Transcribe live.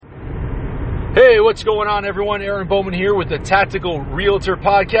Hey, what's going on, everyone? Aaron Bowman here with the Tactical Realtor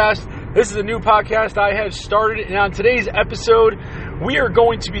Podcast. This is a new podcast I have started, and on today's episode, we are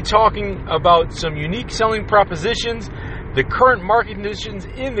going to be talking about some unique selling propositions, the current market conditions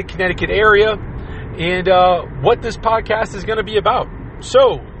in the Connecticut area, and what this podcast is going to be about.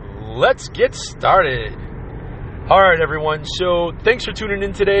 So, let's get started. All right, everyone. So, thanks for tuning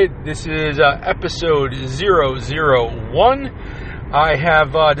in today. This is episode 001. I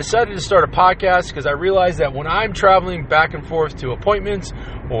have decided to start a podcast because I realize that when I'm traveling back and forth to appointments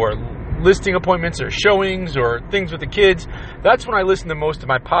or listing appointments or showings or things with the kids, that's when I listen to most of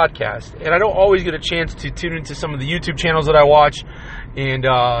my podcast. And I don't always get a chance to tune into some of the YouTube channels that I watch and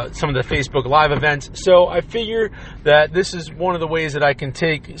some of the Facebook Live events. So I figure that this is one of the ways that I can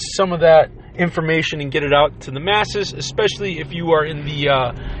take some of that information and get it out to the masses, especially if you are in the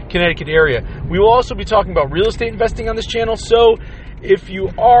Connecticut area. We will also be talking about real estate investing on this channel. So if you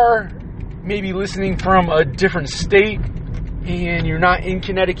are maybe listening from a different state and you're not in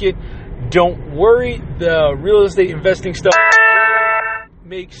Connecticut, don't worry. The real estate investing stuff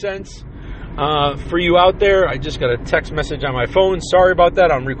makes sense for you out there. I just got a text message on my phone. Sorry about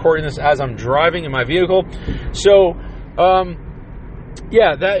that. I'm recording this as I'm driving in my vehicle. So, that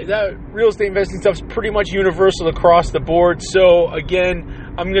real estate investing stuff is pretty much universal across the board. So,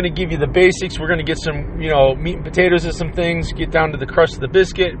 again, I'm going to give you the basics. We're going to get some, meat and potatoes of some things, get down to the crust of the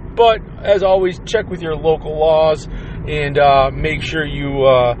biscuit. But, as always, check with your local laws and make sure you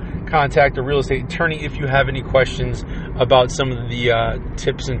contact a real estate attorney if you have any questions about some of the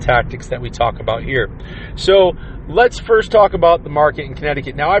tips and tactics that we talk about here. So, let's first talk about the market in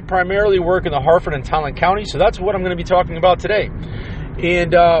Connecticut. Now, I primarily work in the Hartford and Talent County, so that's what I'm going to be talking about today.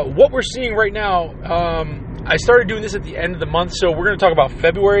 And what we're seeing right now, I started doing this at the end of the month, so we're going to talk about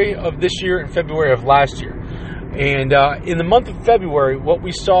February of this year and February of last year. And in the month of February, what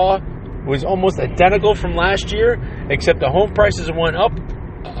we saw was almost identical from last year, except the home prices went up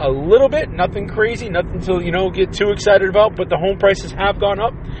a little bit, nothing crazy, nothing to, get too excited about, but the home prices have gone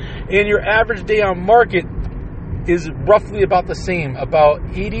up. And your average day on market is roughly about the same, about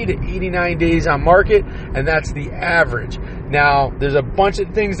 80 to 89 days on market, and that's the average. Now, there's a bunch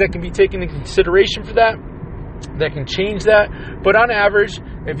of things that can be taken into consideration for that can change that, but on average,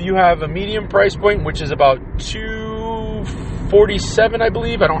 if you have a medium price point, which is about $247, I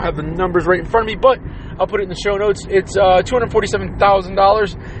believe, I don't have the numbers right in front of me, but I'll put it in the show notes. It's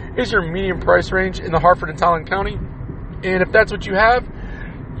 $247,000 is your medium price range in the Hartford and Talent County, and if that's what you have,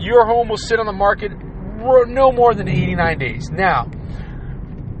 your home will sit on the market no more than 89 days. Now,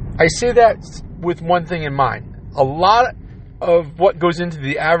 I say that with one thing in mind. A lot of what goes into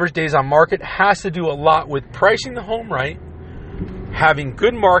the average days on market has to do a lot with pricing the home right, having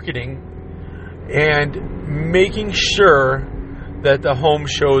good marketing, and making sure that the home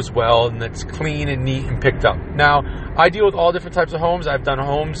shows well and that's clean and neat and picked up. Now, I deal with all different types of homes. I've done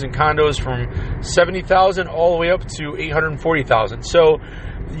homes and condos from $70,000 all the way up to $840,000. So,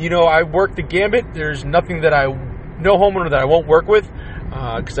 I work the gambit. There's nothing no homeowner that I won't work with,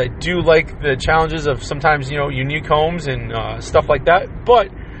 because I do like the challenges of sometimes, unique homes and stuff like that. But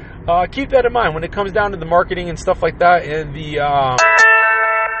keep that in mind when it comes down to the marketing and stuff like that,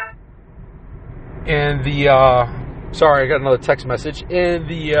 sorry, I got another text message. And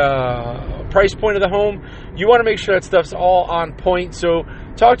the price point of the home, you want to make sure that stuff's all on point. So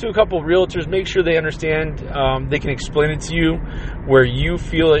talk to a couple of realtors, make sure they understand, they can explain it to you where you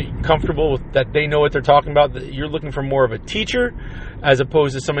feel comfortable with, that they know what they're talking about, that you're looking for more of a teacher as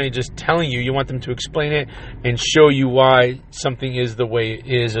opposed to somebody just telling you. You want them to explain it and show you why something is the way it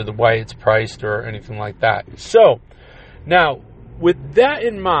is or why it's priced or anything like that. So now, with that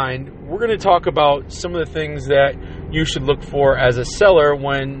in mind, we're going to talk about some of the things that you should look for as a seller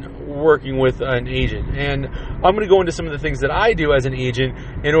when working with an agent. And I'm going to go into some of the things that I do as an agent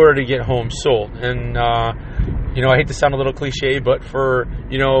in order to get homes sold. And, I hate to sound a little cliche, but for,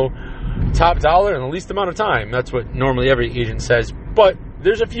 top dollar and the least amount of time, that's what normally every agent says. But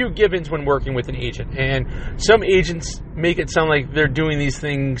there's a few givens when working with an agent. And some agents make it sound like they're doing these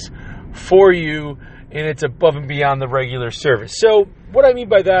things for you and it's above and beyond the regular service. So what I mean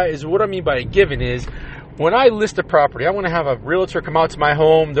by that is, what I mean by a given is, when I list a property, I want to have a realtor come out to my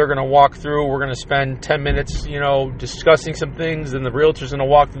home. They're going to walk through. We're going to spend 10 minutes, discussing some things. Then the realtor's going to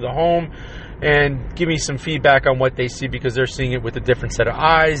walk through the home and give me some feedback on what they see, because they're seeing it with a different set of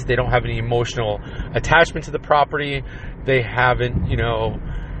eyes. They don't have any emotional attachment to the property. They haven't,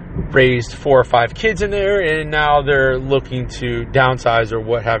 raised 4 or 5 kids in there, and now they're looking to downsize or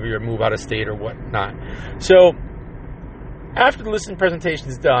what have you, or move out of state or whatnot. So After the listing presentation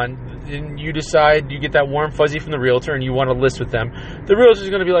is done, and you decide, you get that warm fuzzy from the realtor and you want to list with them, the realtor is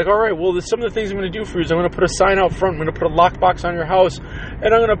going to be like, all right, well, some of the things I'm going to do for you is I'm going to put a sign out front, I'm going to put a lockbox on your house,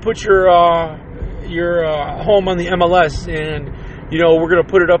 and I'm going to put your home on the MLS, and we're going to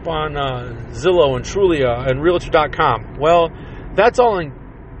put it up on Zillow and Trulia and Realtor.com. Well, that's all in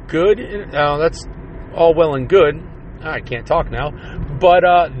good. That's all well and good. I can't talk now. But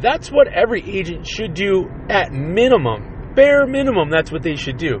that's what every agent should do at minimum. Bare minimum, that's what they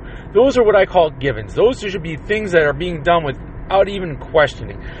should do. Those are what I call givens. Those should be things that are being done without even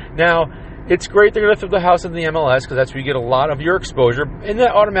questioning. Now, it's great they're going to throw the house in the MLS because that's where you get a lot of your exposure, and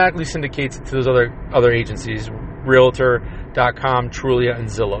that automatically syndicates it to those other agencies, Realtor.com, Trulia, and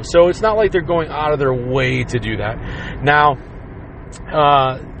Zillow. So it's not like they're going out of their way to do that. Now,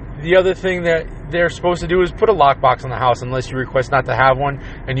 the other thing that they're supposed to do is put a lockbox on the house unless you request not to have one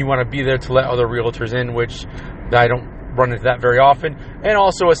and you want to be there to let other realtors in, which I don't run into that very often, and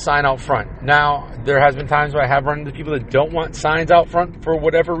also a sign out front. Now, there has been times where I have run into people that don't want signs out front for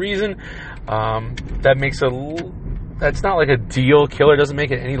whatever reason. That's not like a deal killer. It doesn't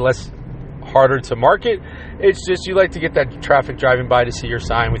make it any less harder to market. It's just you like to get that traffic driving by to see your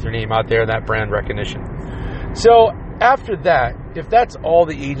sign with your name out there and that brand recognition. So after that, if that's all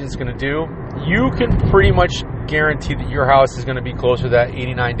the agent's going to do, you can pretty much guarantee that your house is going to be closer to that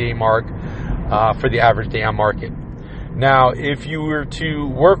 89-day mark for the average day on market. Now, if you were to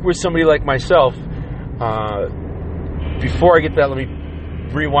work with somebody like myself, before I get to that, let me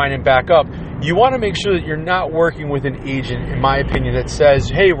rewind and back up. You want to make sure that you're not working with an agent, in my opinion, that says,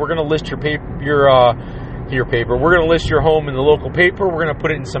 hey, we're going to list your paper. We're going to list your home in the local paper. We're going to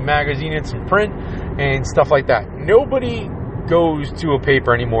put it in some magazine and some print and stuff like that. Nobody goes to a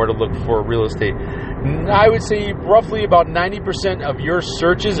paper anymore to look for real estate. I would say roughly about 90% of your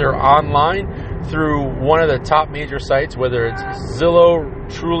searches are online through one of the top major sites, whether it's Zillow,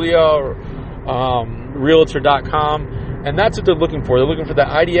 Trulia, or Realtor.com. And that's what they're looking for. They're looking for the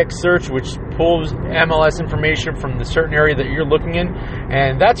IDX search, which pulls MLS information from the certain area that you're looking in.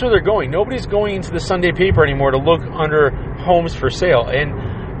 And that's where they're going. Nobody's going into the Sunday paper anymore to look under homes for sale.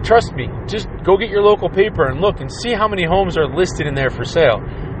 And trust me, just go get your local paper and look and see how many homes are listed in there for sale.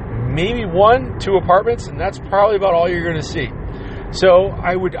 Maybe 1, 2 apartments, and that's probably about all you're going to see. So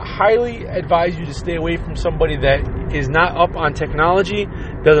I would highly advise you to stay away from somebody that is not up on technology,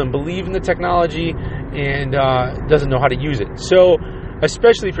 doesn't believe in the technology, and doesn't know how to use it. So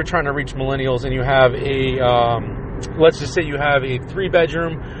especially if you're trying to reach millennials and you have let's just say you have a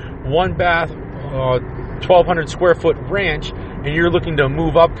 3-bedroom, 1-bath, 1,200 square foot ranch, and you're looking to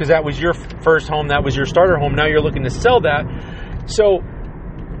move up because that was your first home, that was your starter home, now you're looking to sell that. So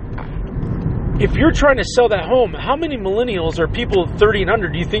if you're trying to sell that home, how many millennials or people 30 and under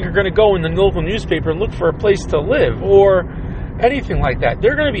do you think are going to go in the local newspaper and look for a place to live or anything like that?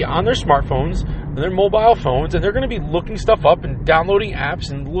 They're going to be on their smartphones, their mobile phones, and they're going to be looking stuff up and downloading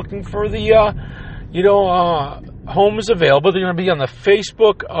apps and looking for the, homes available. They're going to be on the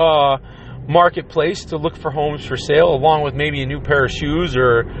Facebook marketplace to look for homes for sale, along with maybe a new pair of shoes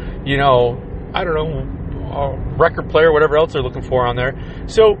or, a record player, whatever else they're looking for on there.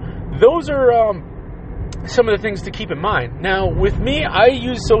 So those are some of the things to keep in mind. Now, with me, I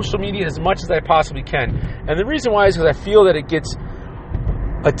use social media as much as I possibly can. And the reason why is because I feel that it gets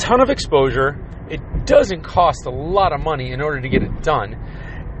a ton of exposure. It doesn't cost a lot of money in order to get it done.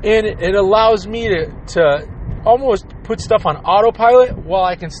 And it allows me to almost put stuff on autopilot while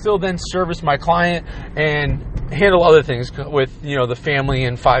I can still then service my client and handle other things with, the family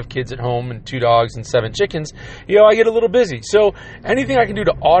and 5 kids at home and 2 dogs and 7 chickens. I get a little busy. So anything I can do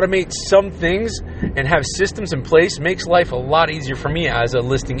to automate some things and have systems in place makes life a lot easier for me as a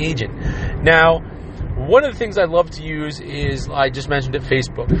listing agent. Now, one of the things I love to use is, I just mentioned it,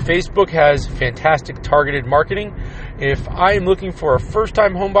 Facebook. Facebook has fantastic targeted marketing. If I am looking for a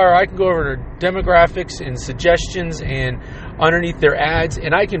first-time home buyer, I can go over to demographics and suggestions and underneath their ads,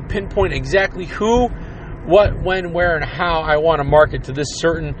 and I can pinpoint exactly who, what, when, where, and how I want to market to this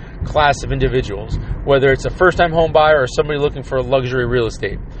certain class of individuals, whether it's a first-time home buyer or somebody looking for luxury real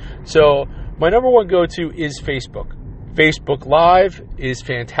estate. So my number one go-to is Facebook. Facebook Live is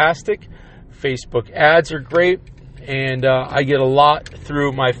fantastic. Facebook ads are great, and I get a lot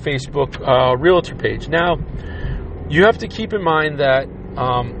through my Facebook realtor page. Now, you have to keep in mind that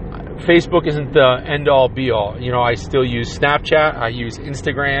Facebook isn't the end-all, be-all. I still use Snapchat, I use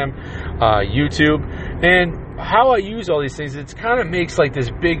Instagram, YouTube, and how I use all these things, it kind of makes like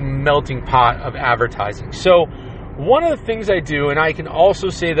this big melting pot of advertising. So one of the things I do, and I can also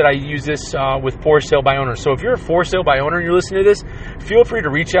say that I use this with for sale by owner. So if you're a for sale by owner and you're listening to this, feel free to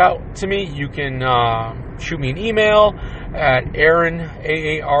reach out to me. You can shoot me an email, at Aaron,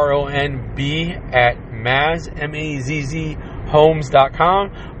 AARONB, at Mazz, MAZZ,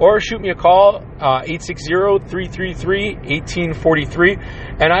 homes.com, or shoot me a call, 860-333-1843,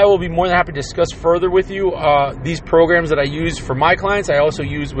 and I will be more than happy to discuss further with you these programs that I use for my clients. I also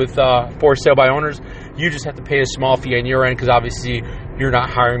use with for sale by owners. You just have to pay a small fee on your end because obviously you're not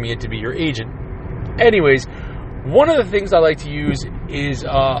hiring me to be your agent. Anyways, one of the things I like to use is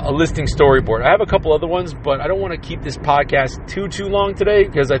a listing storyboard. I have a couple other ones, but I don't want to keep this podcast too long today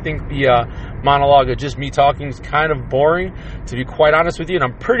because I think the monologue of just me talking is kind of boring, to be quite honest with you. And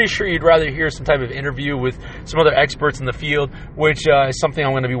I'm pretty sure you'd rather hear some type of interview with some other experts in the field, which is something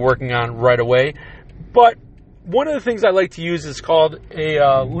I'm going to be working on right away. But one of the things I like to use is called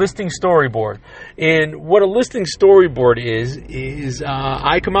a listing storyboard. And what a listing storyboard is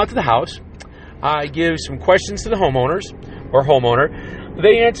I come out to the house. I give some questions to the homeowners or homeowner.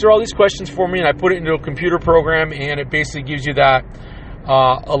 They answer all these questions for me, and I put it into a computer program, and it basically gives you that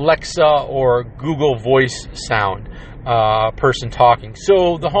Alexa or Google Voice sound person talking.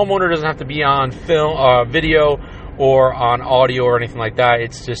 So the homeowner doesn't have to be on film, video, or on audio or anything like that.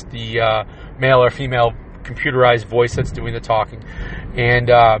 It's just the male or female computerized voice that's doing the talking.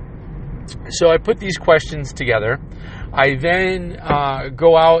 And so I put these questions together. I then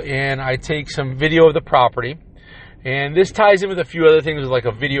go out and I take some video of the property, and this ties in with a few other things like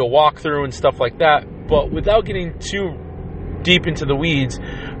a video walkthrough and stuff like that. But without getting too deep into the weeds,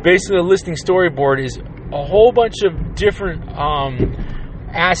 basically the listing storyboard is a whole bunch of different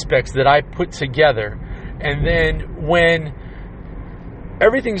aspects that I put together, and then when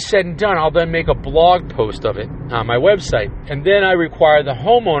everything's said and done, I'll then make a blog post of it on my website. And then I require the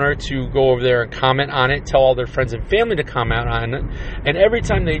homeowner to go over there and comment on it, tell all their friends and family to comment on it. And every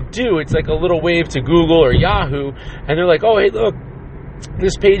time they do, it's like a little wave to Google or Yahoo. And they're like, oh, hey, look,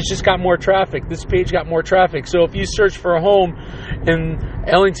 this page just got more traffic. This page got more traffic. So if you search for a home in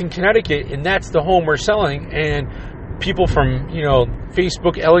Ellington, Connecticut, and that's the home we're selling, and people from,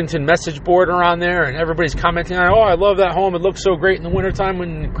 Facebook Ellington message board are on there, and everybody's commenting on, oh, I love that home. It looks so great in the wintertime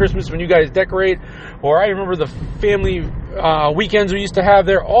when Christmas when you guys decorate. Or I remember the family weekends we used to have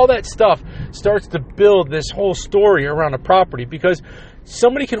there. All that stuff starts to build this whole story around a property, because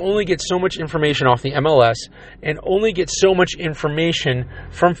somebody can only get so much information off the MLS and only get so much information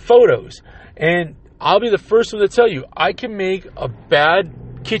from photos. And I'll be the first one to tell you, I can make a bad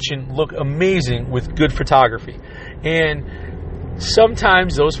kitchen look amazing with good photography. And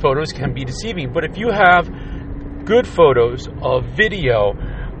sometimes those photos can be deceiving. But if you have good photos of video,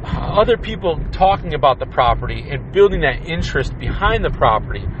 other people talking about the property and building that interest behind the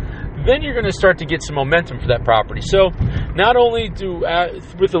property, then you're going to start to get some momentum for that property. So not only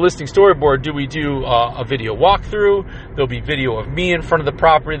with the listing storyboard do we do a video walkthrough, there'll be video of me in front of the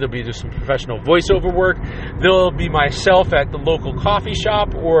property, there'll be just some professional voiceover work, there'll be myself at the local coffee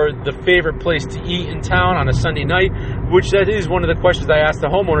shop or the favorite place to eat in town on a Sunday night, which that is one of the questions I ask the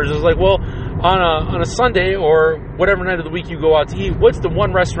homeowners. Is like, well, on a Sunday or whatever night of the week you go out to eat, what's the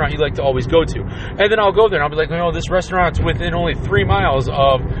one restaurant you like to always go to? And then I'll go there and I'll be like, this restaurant's within only 3 miles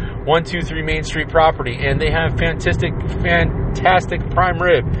of 123 Main Street property, and they have fantastic prime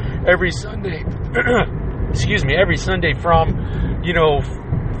rib every Sunday. Excuse me, every Sunday from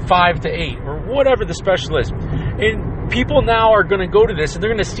 5 to 8 or whatever the special is. And people now are going to go to this, and they're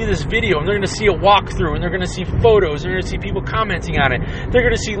going to see this video, and they're going to see a walkthrough, and they're going to see photos, they're going to see people commenting on it, they're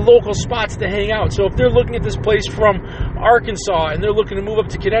going to see local spots to hang out. So if they're looking at this place from Arkansas and they're looking to move up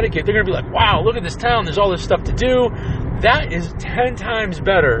to Connecticut, they're going to be like, wow, look at this town, there's all this stuff to do. That is 10 times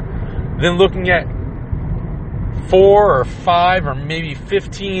better than looking at 4 or 5 or maybe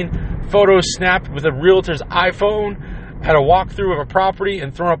 15 photos snapped with a realtor's iPhone at a walkthrough of a property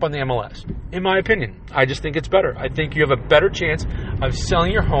and thrown up on the MLS. In my opinion, I just think it's better. I think you have a better chance of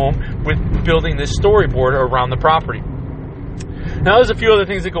selling your home with building this storyboard around the property. Now, there's a few other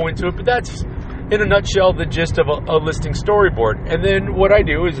things that go into it, but that's, in a nutshell, the gist of a listing storyboard. And then what I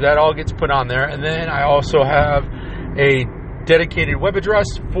do is that all gets put on there, and then I also have a dedicated web address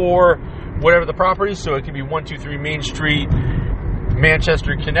for whatever the property, so it can be 123 Main Street,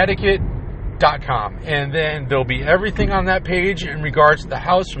 Manchester, Connecticut.com. And then there'll be everything on that page in regards to the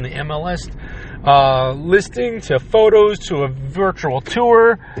house, from the MLS listing to photos to a virtual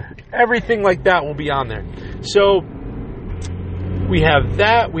tour. Everything like that will be on there. So we have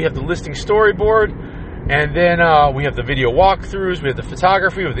that. We have the listing storyboard. And then we have the video walkthroughs, we have the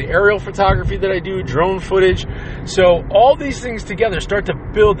photography, we have the aerial photography that I do, drone footage. So all these things together start to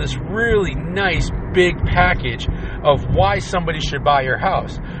build this really nice big package of why somebody should buy your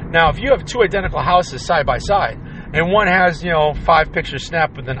house. Now, if you have 2 identical houses side by side, and one has, 5 pictures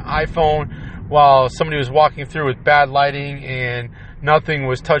snapped with an iPhone while somebody was walking through with bad lighting and nothing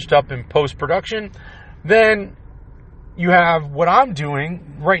was touched up in post-production, then you have what I'm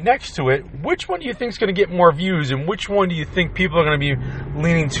doing right next to it. Which one do you think is going to get more views, and which one do you think people are going to be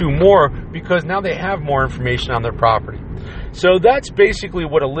leaning to more because now they have more information on their property? So that's basically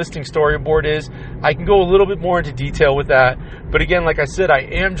what a listing storyboard is. I can go a little bit more into detail with that. But again, like I said, I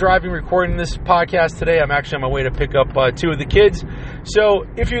am driving, recording this podcast today. I'm actually on my way to pick up 2 of the kids. So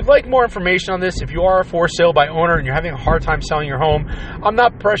if you'd like more information on this, if you are a for sale by owner and you're having a hard time selling your home, I'm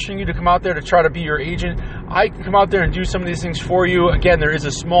not pressuring you to come out there to try to be your agent. I can come out there and do some of these things for you. Again, there is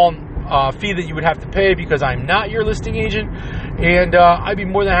a small fee that you would have to pay because I'm not your listing agent, and I'd be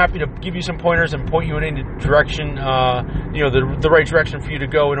more than happy to give you some pointers and point you in any direction, the right direction for you to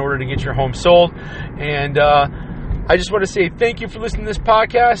go in order to get your home sold. And I just want to say thank you for listening to this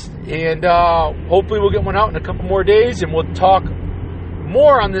podcast, and hopefully we'll get one out in a couple more days, and we'll talk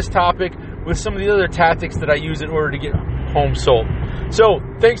more on this topic with some of the other tactics that I use in order to get home sold. So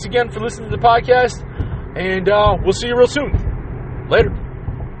thanks again for listening to the podcast, and we'll see you real soon. Later.